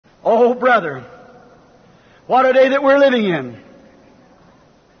Oh, brother, what a day that we're living in.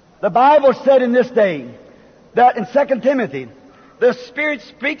 The Bible said in this day that in 2 Timothy, the Spirit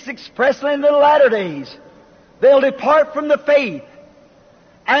speaks expressly in the latter days. They'll depart from the faith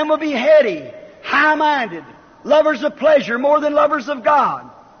and will be heady, high-minded, lovers of pleasure more than lovers of God.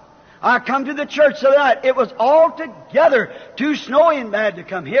 I come to the church the other night. It was altogether too snowy and bad to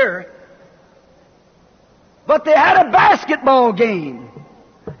come here. But they had a basketball game,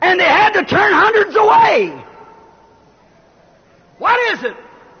 and they had to turn hundreds away. What is it?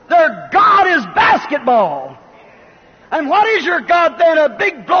 Their God is basketball. And what is your God then? A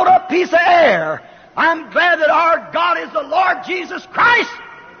big blown-up piece of air. I'm glad that our God is the Lord Jesus Christ,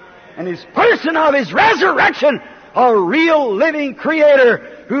 and His person of His resurrection, a real living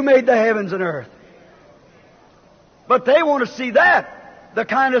Creator who made the heavens and earth. But they want to see that. The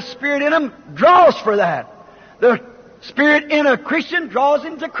kind of spirit in them draws for that. The spirit in a Christian draws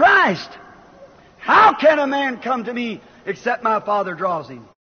him to Christ. How can a man come to me except my Father draws him?